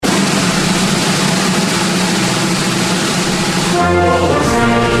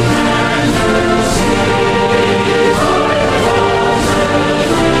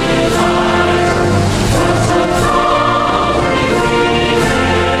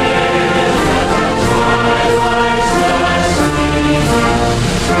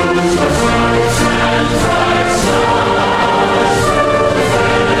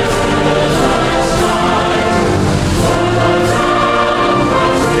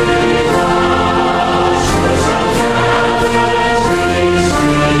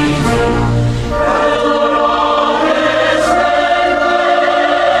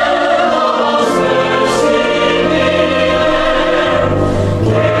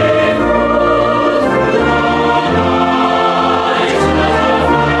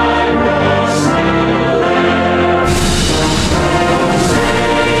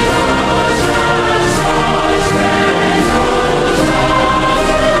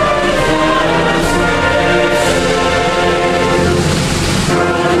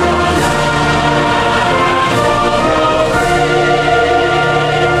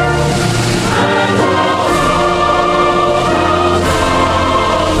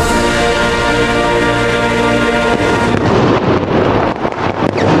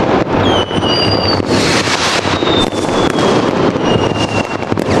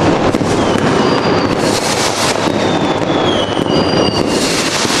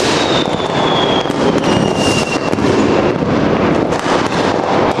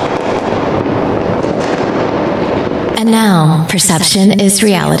now, Perception is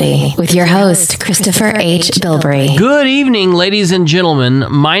Reality with your host, Christopher H. Bilbrey. Good evening, ladies and gentlemen.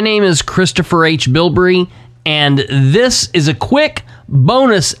 My name is Christopher H. Bilbrey, and this is a quick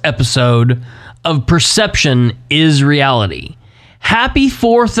bonus episode of Perception is Reality. Happy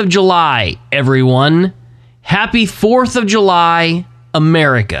 4th of July, everyone. Happy 4th of July,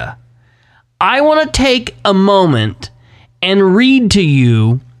 America. I want to take a moment and read to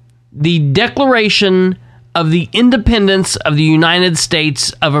you the Declaration of the Independence of the United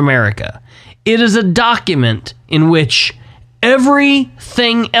States of America. It is a document in which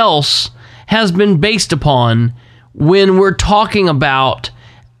everything else has been based upon when we're talking about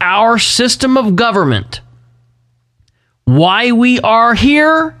our system of government, why we are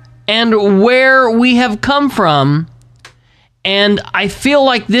here, and where we have come from. And I feel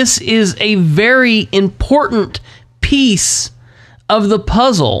like this is a very important piece of the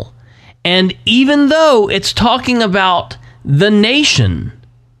puzzle. And even though it's talking about the nation,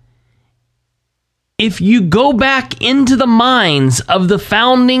 if you go back into the minds of the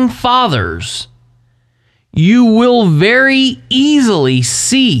founding fathers, you will very easily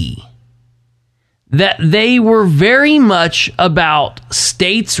see that they were very much about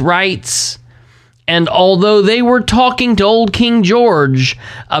states' rights. And although they were talking to old King George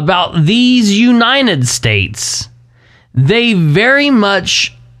about these United States, they very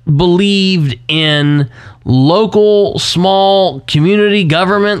much believed in local, small community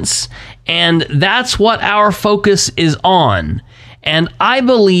governments, and that's what our focus is on. And I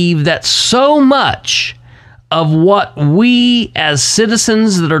believe that so much of what we as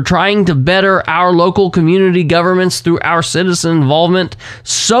citizens that are trying to better our local community governments through our citizen involvement,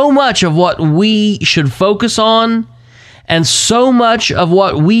 so much of what we should focus on, and so much of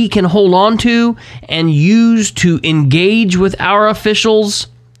what we can hold on to and use to engage with our officials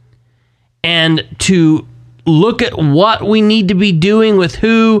and to look at what we need to be doing with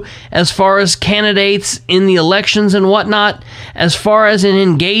who as far as candidates in the elections and whatnot, as far as in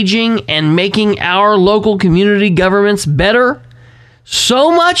engaging and making our local community governments better.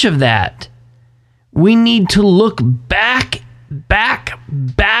 So much of that, we need to look back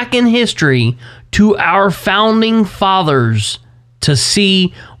in history to our founding fathers to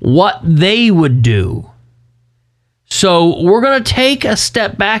see what they would do. So we're going to take a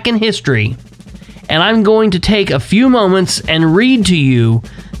step back in history, and I'm going to take a few moments and read to you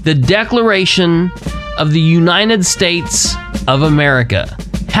the Declaration of the United States of America.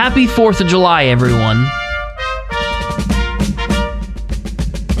 Happy 4th of July, everyone.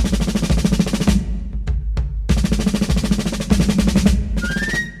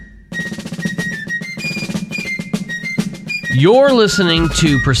 You're listening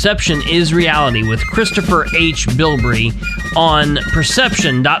to Perception is Reality with Christopher H. Bilbrey on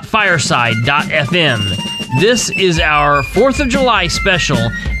perception.fireside.fm. This is our 4th of July special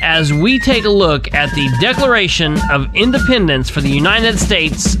as we take a look at the Declaration of Independence for the United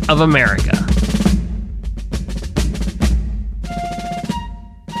States of America.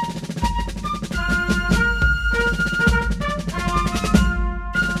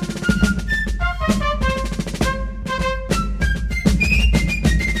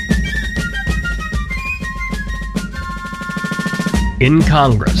 In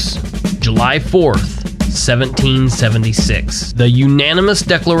Congress, July 4th, 1776, the unanimous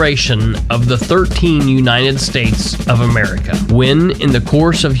declaration of the 13 United States of America. When, in the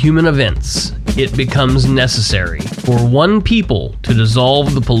course of human events, it becomes necessary for one people to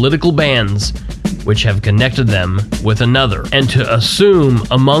dissolve the political bands which have connected them with another, and to assume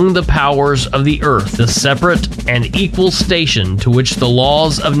among the powers of the earth the separate and equal station to which the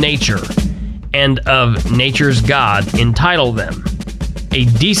laws of nature and of nature's God entitle them. A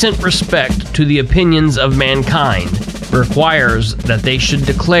decent respect to the opinions of mankind requires that they should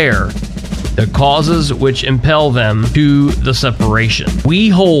declare the causes which impel them to the separation. We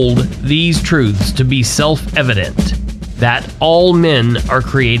hold these truths to be self-evident, that all men are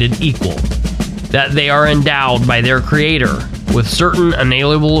created equal, that they are endowed by their Creator with certain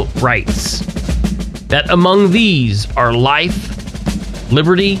inalienable rights, that among these are life,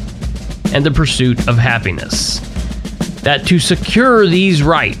 liberty, and the pursuit of happiness. That to secure these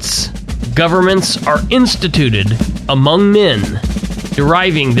rights, governments are instituted among men,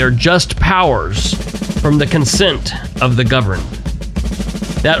 deriving their just powers from the consent of the governed.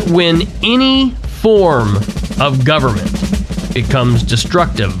 That when any form of government becomes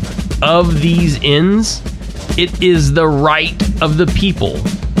destructive of these ends, it is the right of the people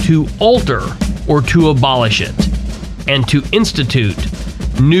to alter or to abolish it, and to institute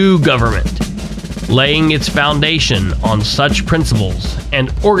new government, laying its foundation on such principles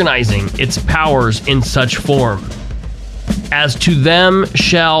and organizing its powers in such form as to them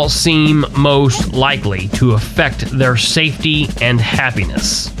shall seem most likely to affect their safety and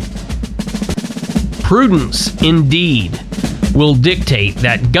happiness. Prudence, indeed, will dictate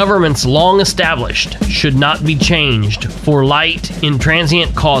that governments long established should not be changed for light in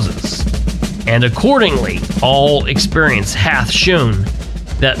transient causes, and accordingly all experience hath shown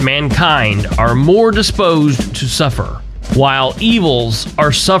that mankind are more disposed to suffer, while evils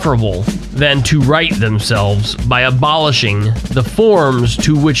are sufferable, than to right themselves by abolishing the forms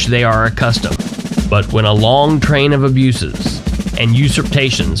to which they are accustomed. But when a long train of abuses and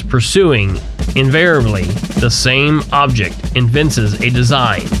usurpations pursuing invariably the same object evinces a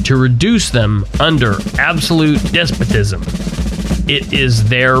design to reduce them under absolute despotism, it is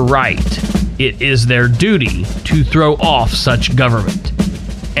their right, it is their duty to throw off such government,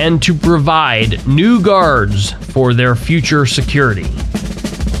 and to provide new guards for their future security.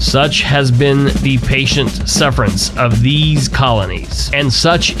 Such has been the patient sufferance of these colonies, and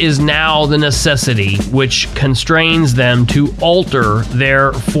such is now the necessity which constrains them to alter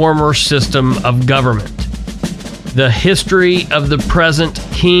their former system of government. The history of the present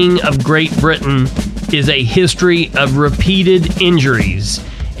King of Great Britain is a history of repeated injuries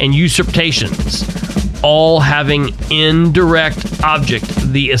and usurpations, all having in direct object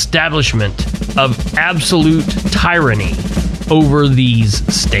the establishment of absolute tyranny over these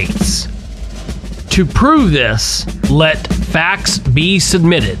states. To prove this, let facts be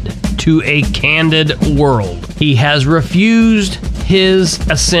submitted to a candid world. He has refused his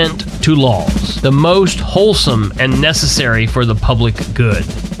assent to laws, the most wholesome and necessary for the public good.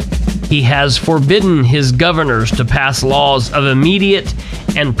 He has forbidden his governors to pass laws of immediate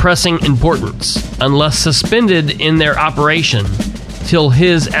and pressing importance, unless suspended in their operation till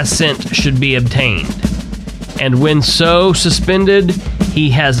his assent should be obtained. And when so suspended,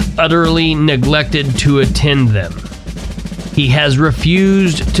 he has utterly neglected to attend them. He has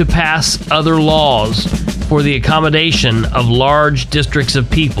refused to pass other laws for the accommodation of large districts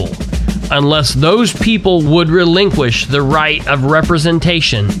of people, unless those people would relinquish the right of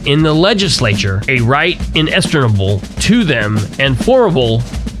representation in the legislature, a right inestimable to them and formable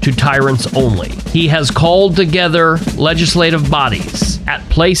to tyrants only. He has called together legislative bodies at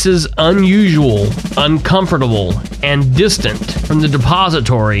places unusual, uncomfortable, and distant from the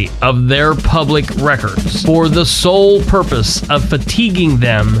depository of their public records, for the sole purpose of fatiguing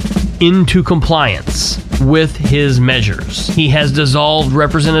them into compliance with his measures. He has dissolved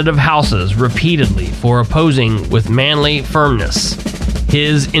representative houses repeatedly for opposing with manly firmness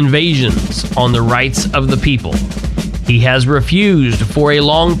his invasions on the rights of the people. He has refused for a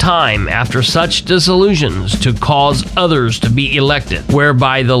long time after such dissolutions to cause others to be elected,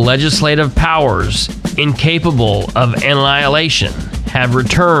 whereby the legislative powers, incapable of annihilation, have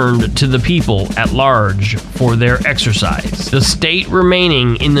returned to the people at large for their exercise, the state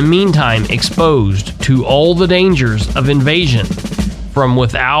remaining in the meantime exposed to all the dangers of invasion from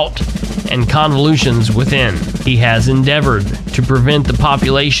without and convulsions within. He has endeavored to prevent the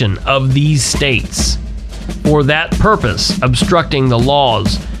population of these states, for that purpose obstructing the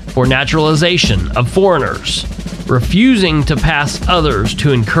laws for naturalization of foreigners, refusing to pass others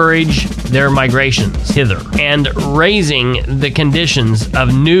to encourage their migrations hither, and raising the conditions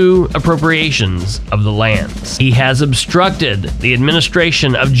of new appropriations of the lands. He has obstructed the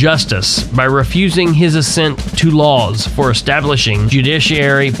administration of justice by refusing his assent to laws for establishing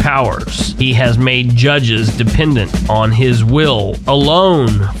judiciary powers. He has made judges dependent on his will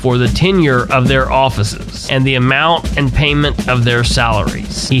alone for the tenure of their offices and the amount and payment of their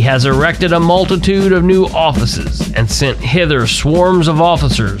salaries. He has erected a multitude of new offices and sent hither swarms of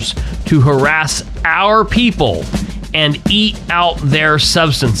officers to harass our people and eat out their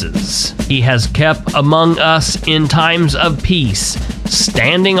substances. He has kept among us in times of peace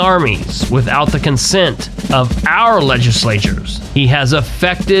standing armies without the consent of our legislatures. He has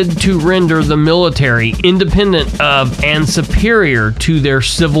affected to render the military independent of and superior to their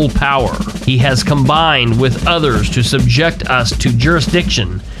civil power. He has combined with others to subject us to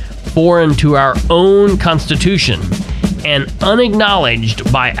jurisdiction foreign to our own constitution and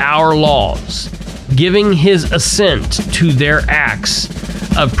unacknowledged by our laws, giving his assent to their acts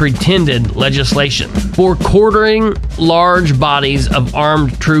of pretended legislation, for quartering large bodies of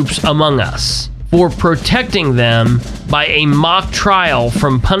armed troops among us, for protecting them by a mock trial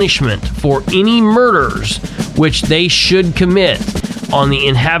from punishment for any murders which they should commit, on the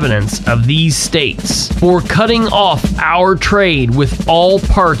inhabitants of these states, for cutting off our trade with all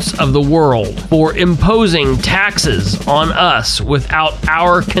parts of the world, for imposing taxes on us without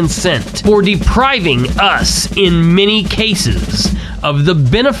our consent, for depriving us in many cases of the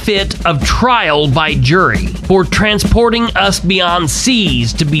benefit of trial by jury, for transporting us beyond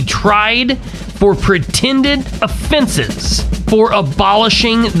seas to be tried for pretended offenses, for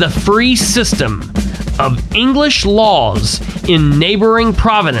abolishing the free system of English laws in neighboring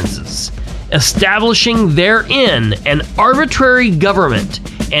provinces, establishing therein an arbitrary government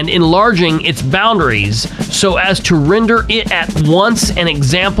and enlarging its boundaries so as to render it at once an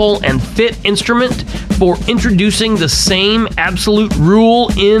example and fit instrument for introducing the same absolute rule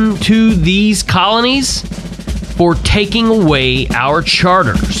into these colonies, for taking away our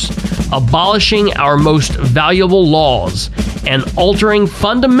charters, abolishing our most valuable laws, and altering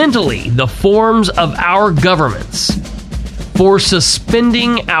fundamentally the forms of our governments, for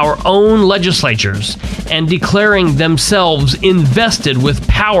suspending our own legislatures and declaring themselves invested with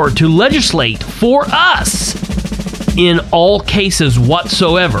power to legislate for us in all cases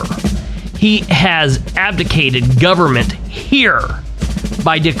whatsoever. He has abdicated government here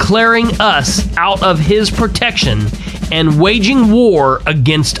by declaring us out of his protection and waging war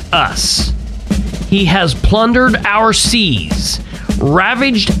against us. He has plundered our seas,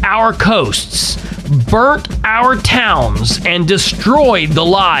 ravaged our coasts, burnt our towns, and destroyed the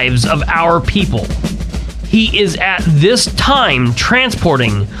lives of our people. He is at this time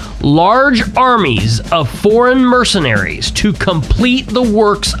transporting large armies of foreign mercenaries to complete the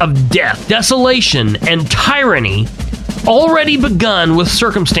works of death, desolation, and tyranny already begun with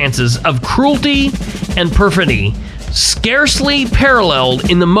circumstances of cruelty and perfidy scarcely paralleled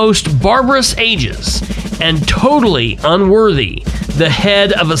in the most barbarous ages, and totally unworthy the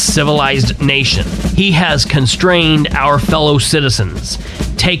head of a civilized nation. He has constrained our fellow citizens,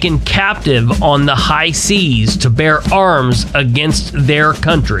 taken captive on the high seas to bear arms against their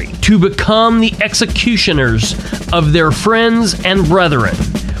country, to become the executioners of their friends and brethren,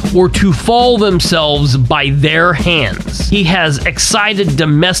 or to fall themselves by their hands. He has excited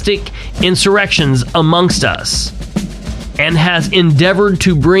domestic insurrections amongst us, and has endeavored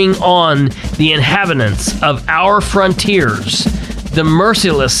to bring on the inhabitants of our frontiers, the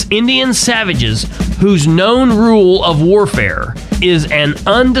merciless Indian savages whose known rule of warfare is an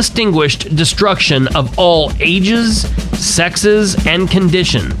undistinguished destruction of all ages, sexes, and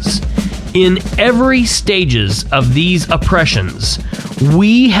conditions. In every stages of these oppressions,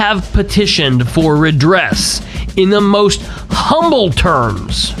 we have petitioned for redress in the most humble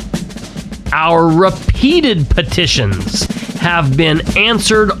terms. Our repeated petitions have been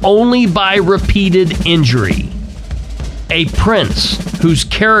answered only by repeated injury. A prince whose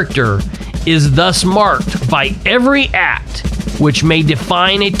character is thus marked by every act which may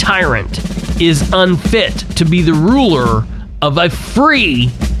define a tyrant is unfit to be the ruler of a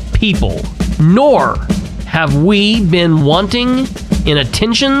free people. Nor have we been wanting in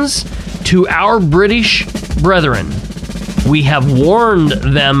attentions to our British brethren. We have warned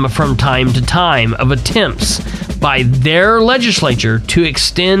them from time to time of attempts by their legislature to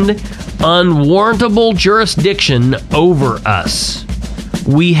extend unwarrantable jurisdiction over us.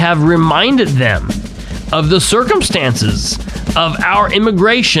 We have reminded them of the circumstances of our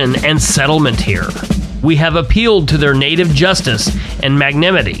immigration and settlement here. We have appealed to their native justice and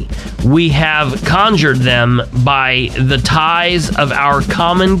magnanimity. We have conjured them by the ties of our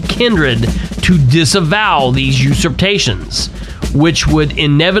common kindred to disavow these usurpations, which would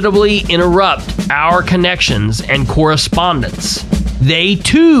inevitably interrupt our connections and correspondence. They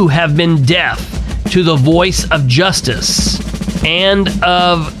too have been deaf to the voice of justice and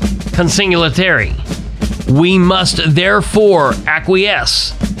of consigliere. We must therefore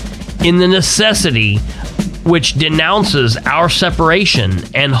acquiesce in the necessity which denounces our separation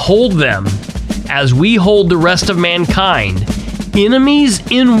and hold them, as we hold the rest of mankind, enemies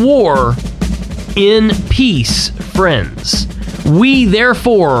in war, in peace, friends. We,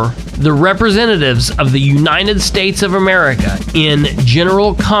 therefore, the representatives of the United States of America in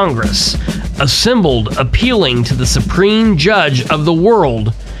General Congress, assembled appealing to the Supreme Judge of the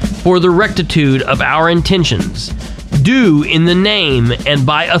world for the rectitude of our intentions, do in the name and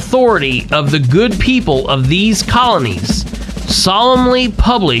by authority of the good people of these colonies solemnly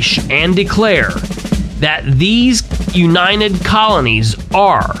publish and declare that these united colonies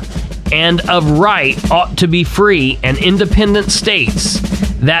are and of right ought to be free and independent states,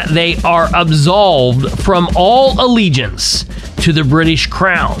 that they are absolved from all allegiance to the British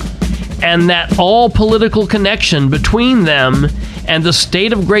Crown, and that all political connection between them and the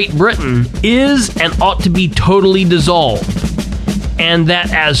state of Great Britain is and ought to be totally dissolved, and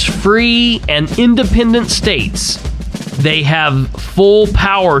that as free and independent states, they have full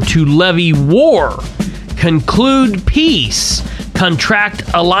power to levy war, conclude peace, contract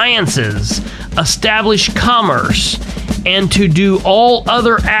alliances, establish commerce, and to do all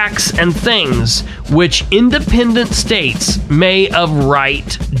other acts and things which independent states may of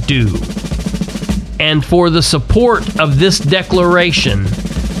right do. And for the support of this declaration,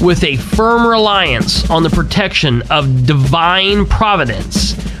 with a firm reliance on the protection of divine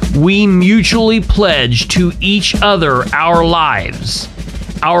providence, we mutually pledge to each other our lives,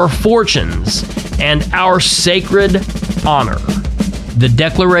 our fortunes, and our sacred honor. The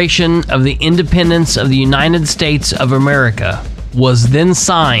Declaration of the Independence of the United States of America was then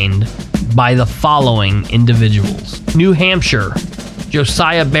signed by the following individuals: New Hampshire,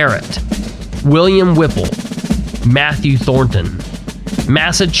 Josiah Barrett, William Whipple, Matthew Thornton;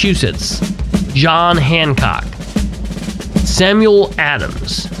 Massachusetts, John Hancock, Samuel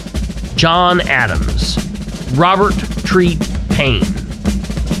Adams, John Adams, Robert Treat Paine;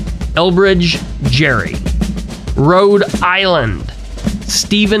 Elbridge Gerry; Rhode Island,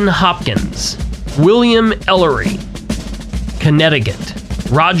 Stephen Hopkins, William Ellery; Connecticut,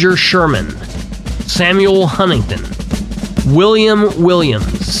 Roger Sherman, Samuel Huntington, William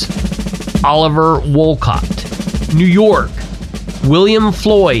Williams, Oliver Wolcott; New York, William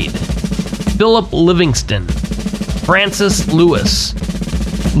Floyd, Philip Livingston, Francis Lewis,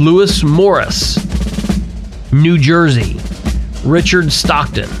 Lewis Morris; New Jersey, Richard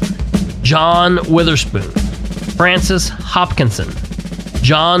Stockton, John Witherspoon, Francis Hopkinson,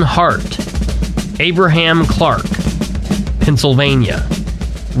 John Hart; Abraham Clark; Pennsylvania,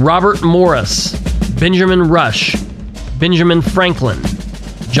 Robert Morris, Benjamin Rush, Benjamin Franklin,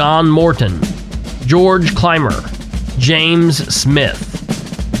 John Morton, George Clymer, James Smith,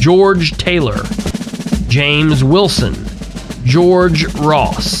 George Taylor, James Wilson, George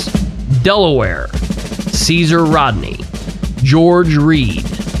Ross; Delaware, Caesar Rodney, George Reed,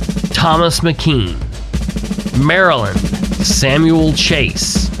 Thomas McKean; Maryland, Samuel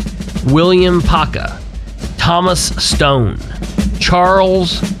Chase, William Paca, Thomas Stone,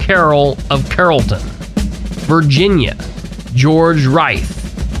 Charles Carroll of Carrollton; Virginia, George Reith,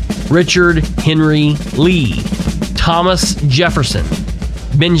 Richard Henry Lee, Thomas Jefferson,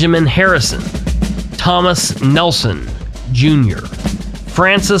 Benjamin Harrison, Thomas Nelson Jr.,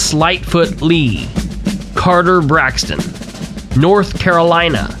 Francis Lightfoot Lee, Carter Braxton; North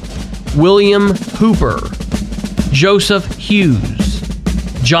Carolina, William Hooper, Joseph Hughes,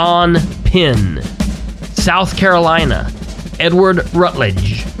 John Penn; South Carolina, Edward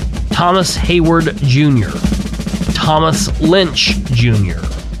Rutledge, Thomas Hayward Jr., Thomas Lynch Jr.,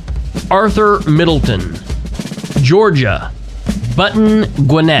 Arthur Middleton; Georgia, Button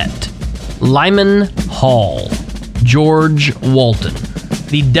Gwinnett, Lyman Hall, George Walton.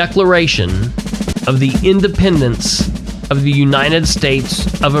 The Declaration of the Independence of the United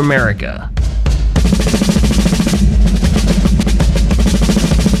States of America.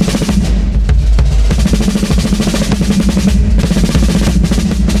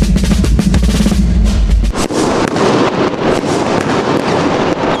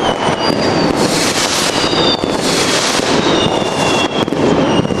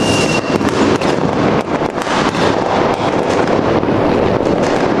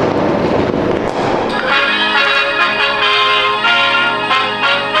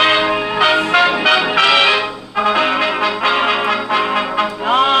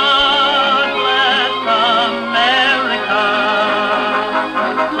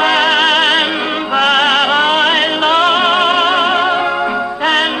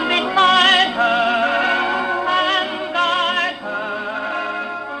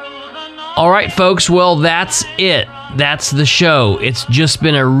 All right, folks, well, that's it. That's the show. It's just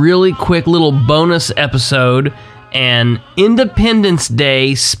been a really quick little bonus episode, an Independence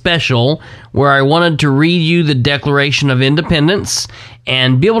Day special, where I wanted to read you the Declaration of Independence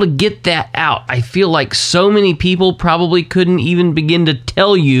and be able to get that out. I feel like so many people probably couldn't even begin to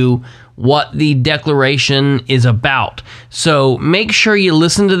tell you what the Declaration is about. So make sure you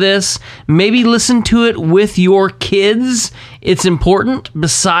listen to this. Maybe listen to it with your kids. It's important.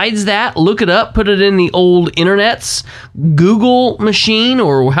 Besides that, look it up, put it in the old internets, Google machine,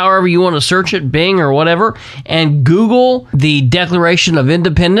 or however you want to search it, Bing or whatever, and Google the Declaration of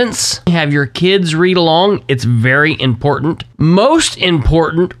Independence. Have your kids read along. It's very important. Most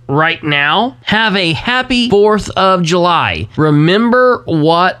important right now, have a happy 4th of July. Remember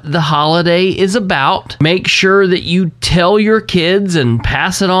what the holiday is about. Make sure that you tell your kids and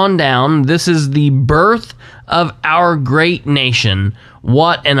pass it on down. This is the birth of our great nation.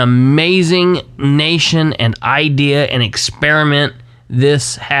 What an amazing nation and idea and experiment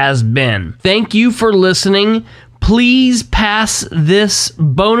this has been. Thank you for listening. Please pass this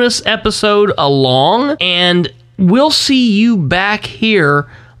bonus episode along, and we'll see you back here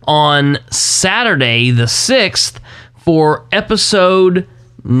on Saturday the 6th for episode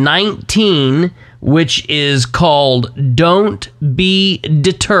 19, which is called Don't Be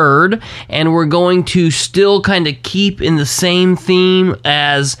Deterred, and we're going to still kind of keep in the same theme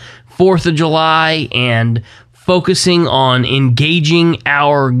as 4th of July and focusing on engaging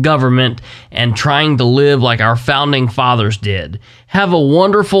our government and trying to live like our founding fathers did. Have a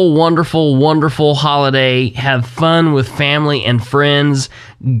wonderful, wonderful, wonderful holiday. Have fun with family and friends.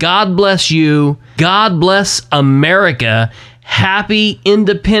 God bless you. God bless America. Happy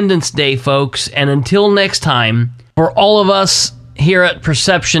Independence Day, folks. And until next time, for all of us here at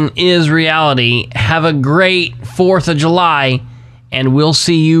Perception is Reality, have a great 4th of July, and we'll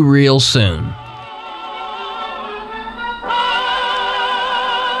see you real soon.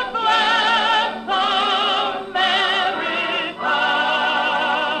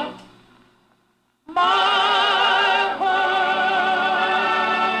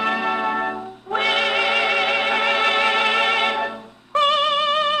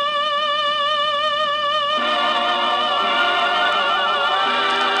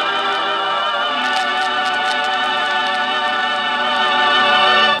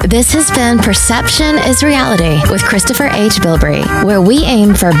 This has been Perception is Reality with Christopher H. Bilbrey, where we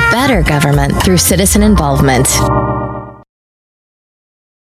aim for better government through citizen involvement.